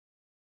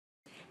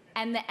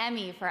And the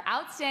Emmy for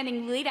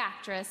Outstanding Lead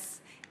Actress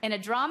in a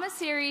Drama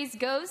Series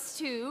goes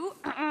to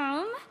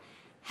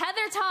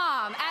Heather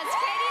Tom as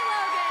Katie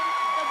Logan,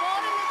 The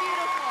Bold and the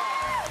Beautiful.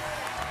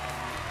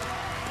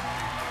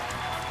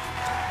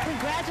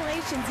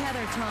 Congratulations,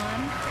 Heather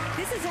Tom.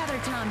 This is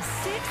Heather Tom's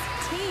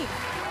 16th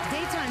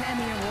Daytime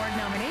Emmy Award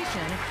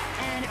nomination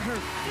and her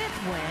 5th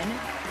win.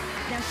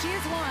 Now, she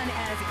is won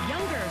as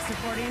Younger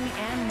Supporting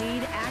and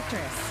Lead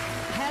Actress.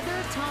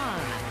 Heather Tom.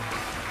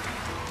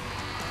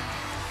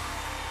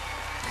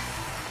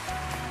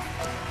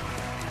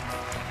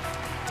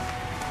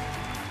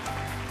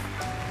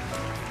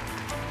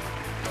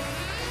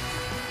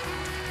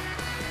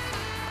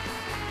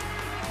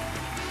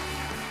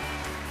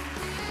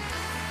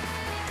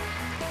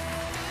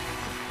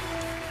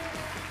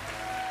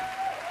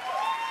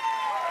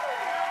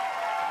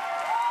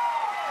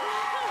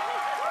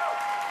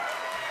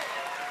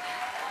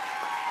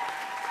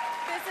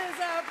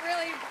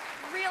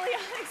 Really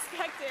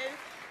unexpected.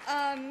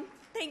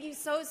 Thank you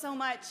so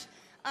much.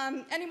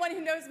 Anyone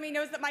who knows me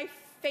knows that my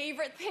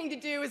favorite thing to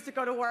do is to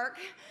go to work.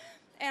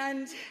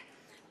 And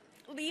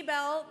Lee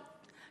Bell,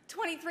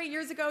 23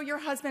 years ago, your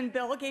husband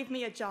Bill gave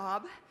me a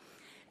job.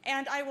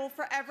 And I will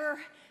forever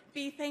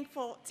be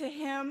thankful to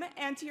him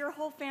and to your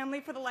whole family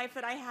for the life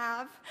that I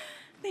have.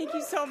 Thank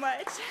you so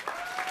much.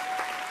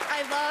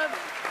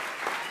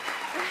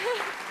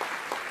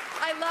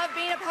 I love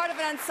being a part of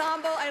an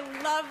ensemble. I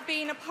love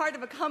being a part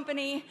of a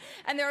company.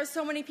 And there are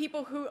so many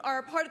people who are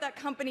a part of that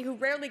company who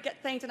rarely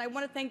get thanked. And I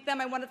want to thank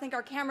them. I want to thank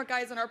our camera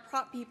guys and our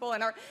prop people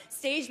and our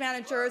stage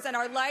managers and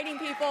our lighting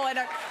people and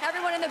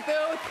everyone in the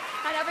booth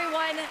and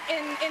everyone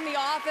in the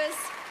office.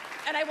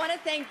 And I want to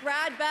thank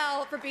Brad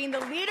Bell for being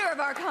the leader of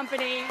our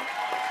company.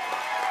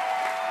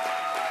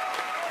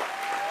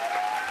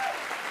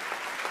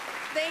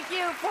 Thank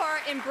you for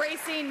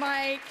embracing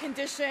my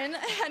condition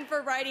and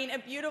for writing a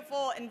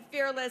beautiful and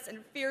fearless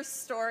and fierce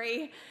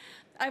story.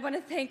 I want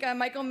to thank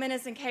Michael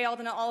Minnis and Kay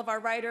Alden and all of our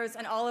writers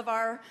and all of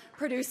our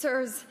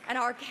producers and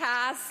our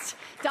cast.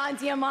 Don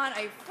Diamont,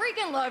 I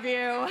freaking love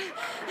you.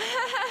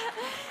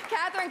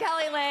 Catherine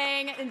Kelly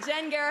Lang and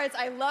Jen Garretts,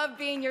 I love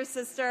being your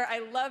sister. I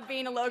love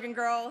being a Logan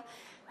girl.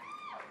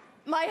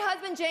 My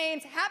husband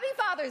James, happy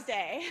Father's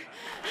Day.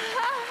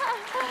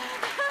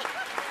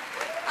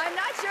 I'm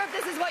not sure if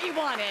this is what you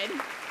wanted,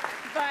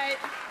 but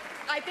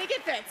I think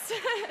it fits.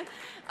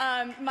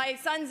 My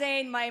son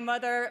Zane, my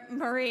mother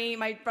Marie,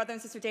 my brother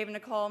and sister Dave and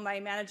Nicole, my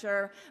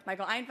manager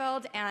Michael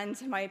Einfeld,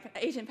 and my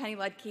agent Penny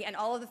Ludke, and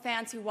all of the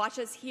fans who watch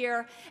us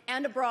here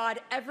and abroad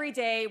every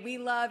day. We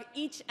love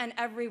each and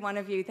every one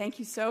of you. Thank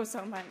you so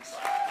much.